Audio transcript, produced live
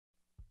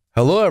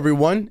Hello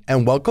everyone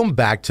and welcome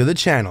back to the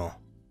channel.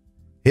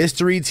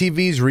 History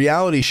TV's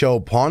reality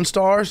show Pawn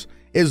Stars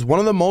is one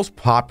of the most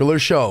popular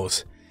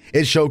shows.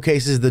 It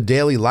showcases the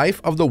daily life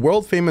of the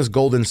world-famous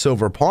gold and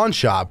silver pawn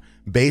shop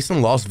based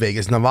in Las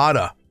Vegas,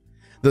 Nevada.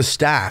 The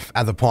staff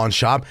at the pawn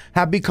shop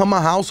have become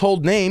a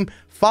household name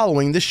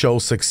following the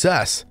show's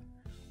success.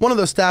 One of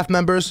the staff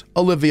members,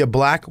 Olivia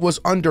Black, was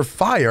under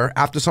fire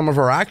after some of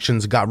her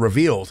actions got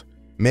revealed.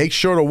 Make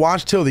sure to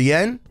watch till the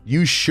end.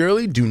 You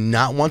surely do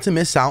not want to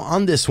miss out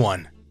on this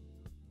one.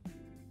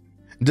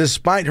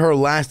 Despite her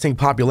lasting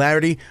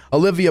popularity,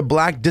 Olivia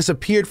Black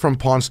disappeared from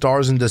Pawn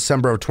Stars in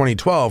December of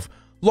 2012,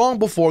 long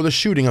before the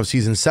shooting of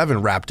Season 7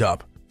 wrapped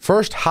up.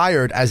 First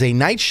hired as a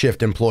night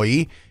shift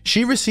employee,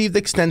 she received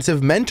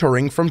extensive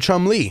mentoring from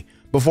Chum Lee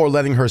before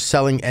letting her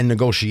selling and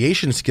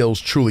negotiation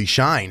skills truly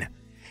shine.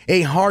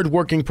 A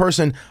hard-working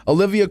person,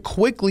 Olivia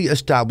quickly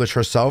established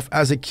herself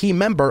as a key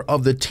member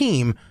of the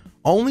team,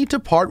 only to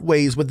part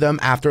ways with them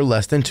after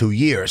less than 2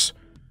 years.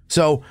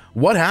 So,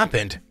 what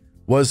happened?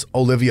 Was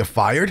Olivia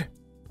fired?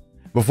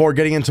 Before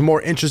getting into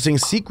more interesting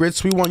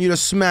secrets, we want you to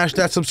smash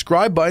that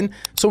subscribe button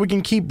so we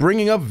can keep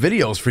bringing up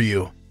videos for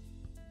you.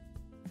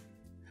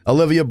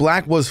 Olivia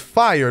Black was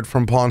fired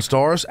from Pawn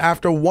Stars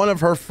after one of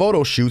her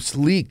photo shoots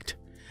leaked.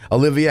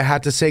 Olivia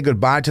had to say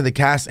goodbye to the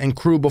cast and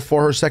crew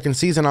before her second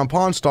season on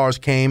Pawn Stars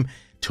came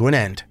to an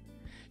end.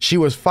 She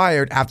was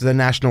fired after the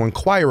National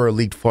Enquirer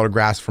leaked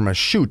photographs from a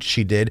shoot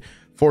she did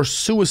for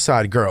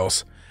Suicide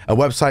Girls, a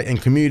website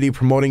and community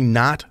promoting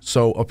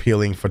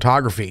not-so-appealing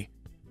photography.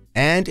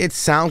 And it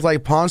sounds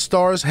like Pawn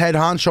Stars head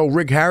honcho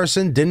Rick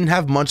Harrison didn't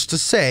have much to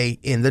say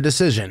in the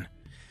decision.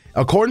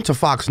 According to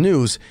Fox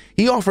News,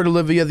 he offered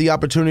Olivia the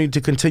opportunity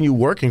to continue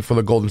working for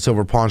the gold and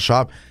silver pawn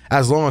shop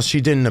as long as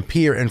she didn't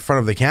appear in front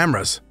of the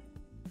cameras.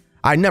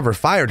 "I never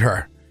fired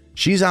her.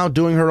 She's out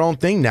doing her own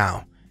thing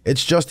now.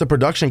 It's just the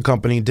production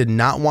company did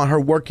not want her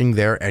working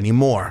there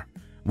anymore.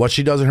 What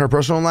she does in her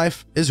personal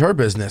life is her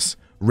business,"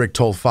 Rick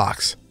told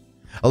Fox.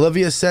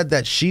 Olivia said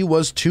that she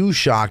was too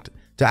shocked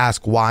to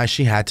ask why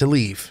she had to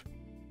leave.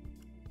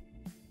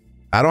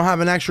 "I don't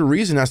have an actual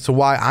reason as to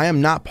why I am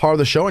not part of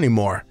the show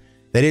anymore.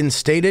 They didn't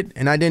state it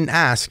and I didn't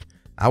ask.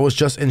 I was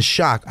just in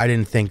shock I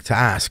didn't think to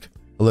ask,"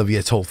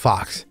 Olivia told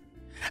Fox.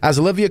 As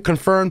Olivia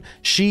confirmed,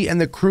 she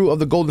and the crew of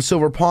the gold and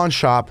silver pawn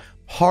shop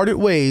parted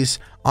ways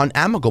on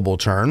amicable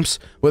terms,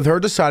 with her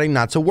deciding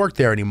not to work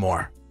there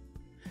anymore.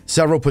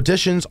 Several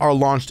petitions are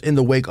launched in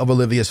the wake of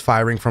Olivia's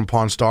firing from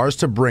Pawn Stars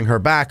to bring her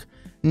back.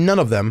 None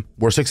of them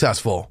were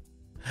successful.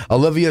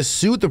 Olivia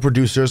sued the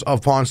producers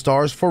of Pawn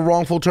Stars for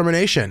wrongful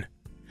termination.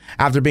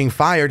 After being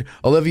fired,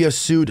 Olivia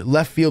sued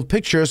Left Field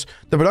Pictures,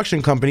 the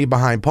production company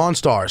behind Pawn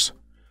Stars.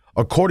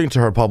 According to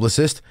her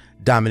publicist,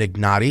 Dominic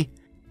Nadi,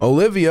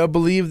 Olivia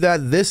believed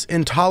that this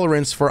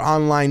intolerance for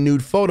online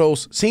nude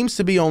photos seems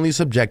to be only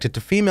subjected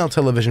to female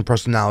television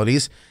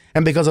personalities,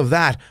 and because of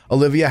that,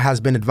 Olivia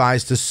has been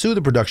advised to sue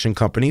the production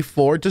company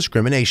for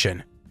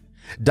discrimination.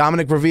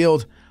 Dominic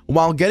revealed,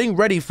 while getting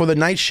ready for the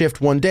night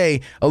shift one day,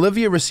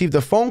 Olivia received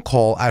a phone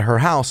call at her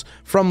house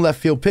from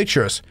Left Field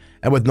Pictures,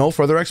 and with no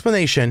further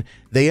explanation,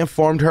 they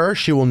informed her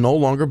she will no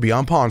longer be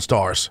on Pawn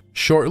Stars,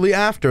 shortly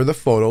after the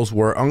photos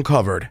were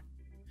uncovered.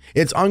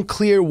 It's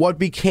unclear what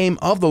became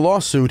of the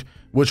lawsuit,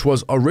 which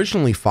was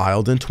originally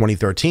filed in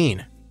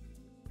 2013.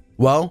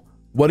 Well,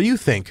 what do you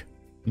think?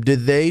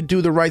 Did they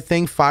do the right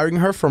thing firing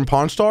her from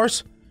Pawn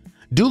Stars?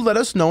 Do let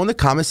us know in the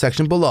comment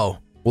section below.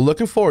 We're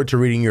looking forward to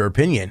reading your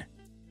opinion.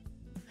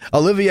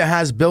 Olivia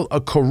has built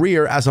a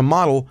career as a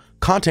model,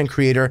 content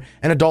creator,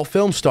 and adult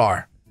film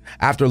star.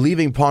 After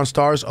leaving Pawn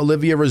Stars,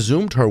 Olivia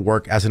resumed her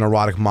work as an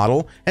erotic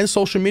model and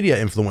social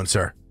media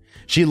influencer.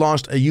 She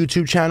launched a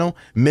YouTube channel,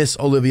 Miss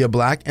Olivia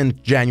Black, in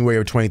January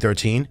of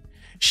 2013.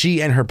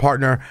 She and her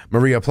partner,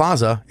 Maria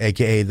Plaza,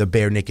 aka the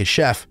Bare Naked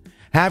Chef,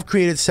 have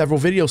created several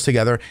videos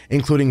together,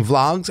 including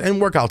vlogs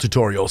and workout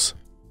tutorials.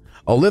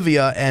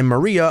 Olivia and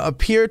Maria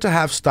appear to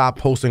have stopped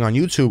posting on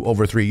YouTube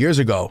over 3 years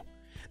ago.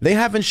 They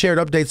haven't shared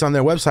updates on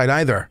their website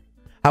either.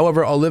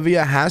 However,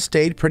 Olivia has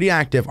stayed pretty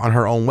active on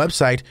her own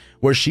website,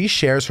 where she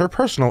shares her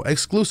personal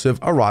exclusive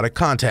erotic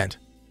content.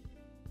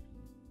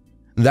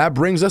 That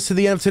brings us to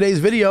the end of today's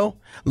video.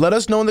 Let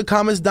us know in the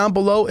comments down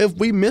below if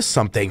we missed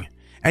something.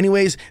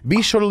 Anyways,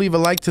 be sure to leave a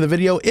like to the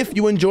video if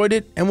you enjoyed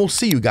it, and we'll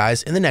see you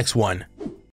guys in the next one.